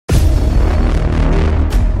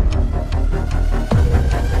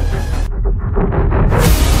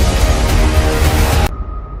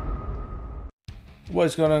What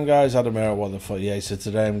is going on, guys? Adam here at What the Footy. So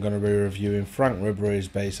today I'm going to be reviewing Franck Ribery's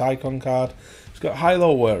base icon card. He's got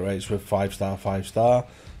high-low work rates with 5-star, 5-star.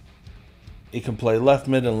 He can play left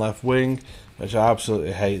mid and left wing, which I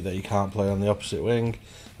absolutely hate that he can't play on the opposite wing.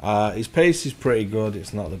 His pace is pretty good.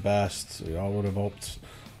 It's not the best. I would have hoped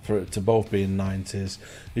for it to both be in 90s.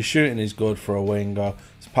 His shooting is good for a winger.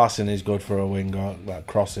 His passing is good for a winger. That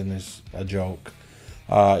crossing is a joke.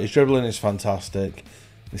 His dribbling is fantastic.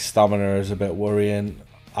 His stamina is a bit worrying,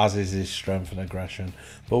 as is his strength and aggression.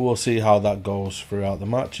 But we'll see how that goes throughout the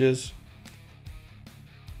matches.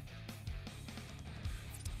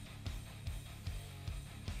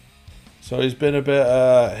 So he's been a bit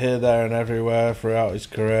here, there and everywhere throughout his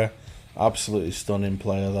career. Absolutely stunning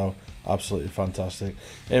player though. Absolutely fantastic.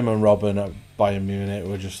 Him and Robin at Bayern Munich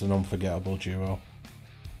were just an unforgettable duo.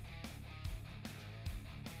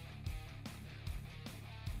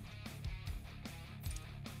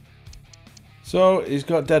 So he's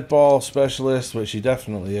got dead ball specialist, which he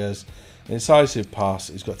definitely is. Incisive pass.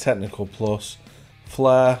 He's got technical plus,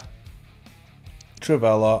 flair,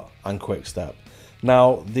 trivella, and quick step.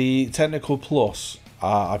 Now the technical plus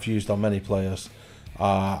I've used on many players,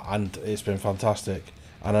 and it's been fantastic.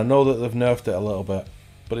 And I know that they've nerfed it a little bit,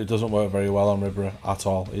 but it doesn't work very well on Ribery at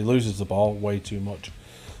all. He loses the ball way too much.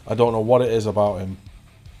 I don't know what it is about him.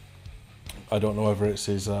 I don't know whether it's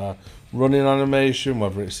his running animation,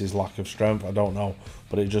 whether it's his lack of strength, I don't know.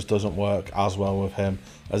 But it just doesn't work as well with him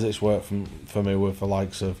as it's worked for me with the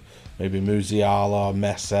likes of maybe Musiala,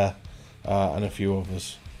 Metz, and a few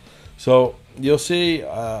others. So you'll see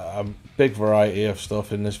a big variety of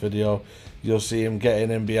stuff in this video. You'll see him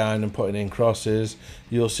getting in behind and putting in crosses.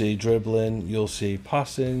 You'll see dribbling, you'll see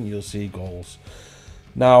passing, you'll see goals.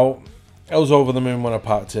 Now, I was over the moon when I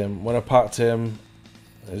packed him. When I packed him,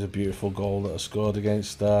 there's a beautiful goal that I scored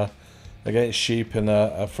against Sheep in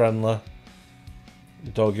a friendly.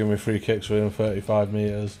 Don't give me free kicks within 35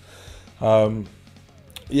 metres.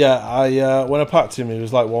 Yeah, when I packed him, he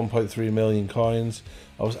was like 1.3 million coins.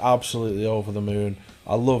 I was absolutely over the moon.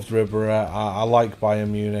 I loved Ribery. I like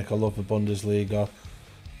Bayern Munich. I love the Bundesliga.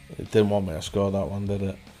 It didn't want me to score that one, did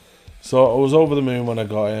it? So I was over the moon when I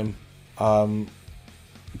got him.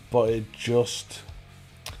 But it just...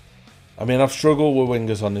 I mean, I've struggled with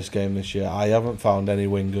wingers on this game this year. I haven't found any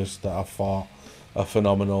wingers that I thought are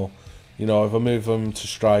phenomenal. You know, if I move them to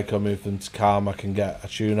strike or move them to calm, I can get a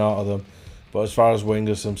tune out of them. But as far as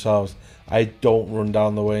wingers themselves, I don't run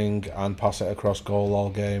down the wing and pass it across goal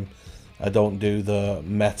all game. I don't do the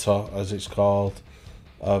meta, as it's called,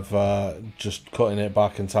 of just cutting it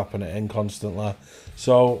back and tapping it in constantly.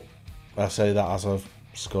 So I say that as I've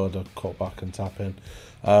scored a cut back and tap in.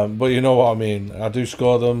 But you know what I mean. I do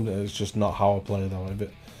score them. It's just not how I play though.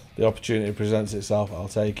 If the opportunity presents itself, I'll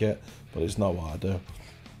take it. But it's not what I do.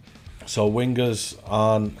 So wingers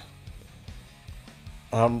aren't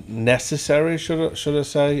necessary, should I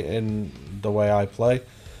say, in the way I play.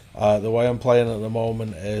 The way I'm playing at the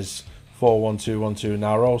moment is 4-1-2-1-2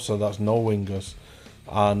 narrow, so that's no wingers,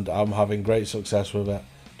 and I'm having great success with it.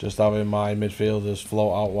 Just having my midfielders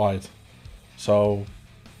float out wide. So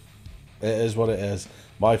it is what it is.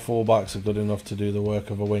 My fullbacks are good enough to do the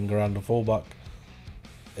work of a winger and a fullback.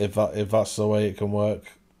 If that's the way it can work,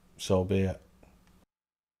 so be it.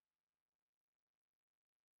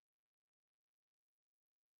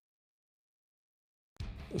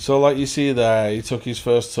 So like you see there, he took his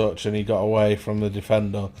first touch and he got away from the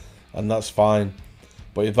defender, and that's fine.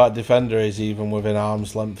 But if that defender is even within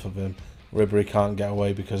arm's length of him, Ribery can't get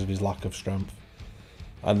away because of his lack of strength.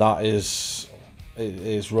 And that is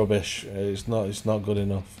rubbish. It's not good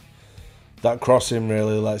enough. That crossing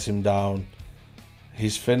really lets him down.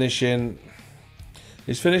 His finishing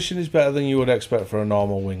is better than you would expect for a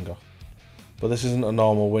normal winger. But this isn't a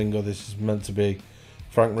normal winger. This is meant to be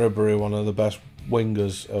Franck Ribery, one of the best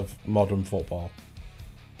wingers of modern football.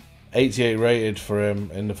 88 rated for him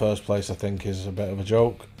in the first place, I think, is a bit of a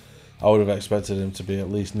joke. I would have expected him to be at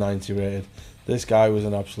least 90 rated. This guy was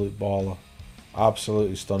an absolute baller.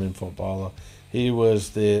 Absolutely stunning footballer. He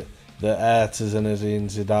was the heir to Zinedine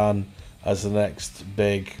Zidane as the next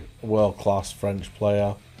big world-class French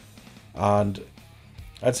player. And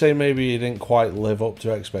I'd say maybe he didn't quite live up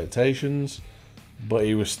to expectations, but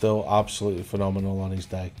he was still absolutely phenomenal on his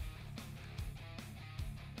day.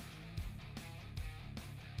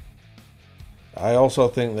 I also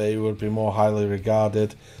think that he would be more highly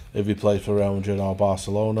regarded if he played for Real Madrid or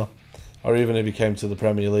Barcelona, or even if he came to the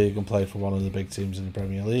Premier League and played for one of the big teams in the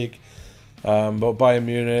Premier League. But Bayern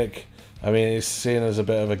Munich, I mean, it's seen as a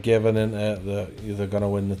bit of a given, isn't it, that they're going to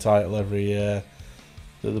win the title every year,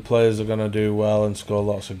 that the players are going to do well and score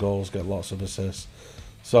lots of goals, get lots of assists.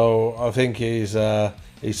 So I think he's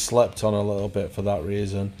slept on a little bit for that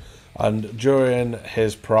reason. And during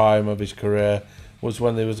his prime of his career was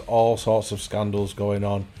when there was all sorts of scandals going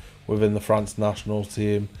on within the France national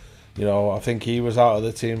team. You know, I think he was out of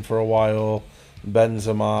the team for a while.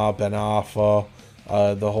 Benzema, Ben Arfa,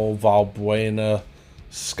 the whole Valbuena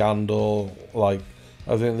scandal. Like,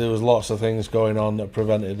 I think there was lots of things going on that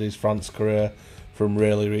prevented his France career from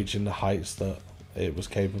really reaching the heights that it was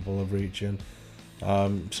capable of reaching.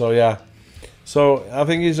 So yeah, so I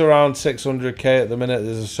think he's around 600k at the minute.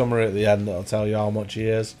 There's a summary at the end that'll tell you how much he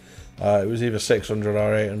is. It was either 600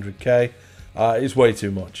 or 800k. It's way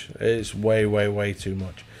too much. It's way too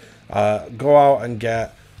much. Go out and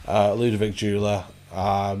get Ludovic Jula.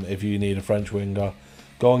 If you need a French winger,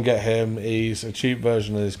 go and get him. He's a cheap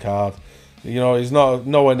version of his card. You know, he's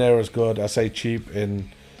nowhere near as good. I say cheap in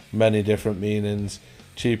many different meanings.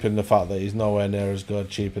 Cheap in the fact that he's nowhere near as good.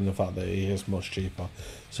 Cheap in the fact that he is much cheaper.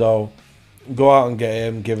 So go out and get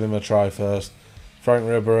him. Give him a try first. Franck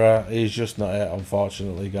Ribery, he's just not it,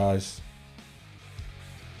 unfortunately, guys.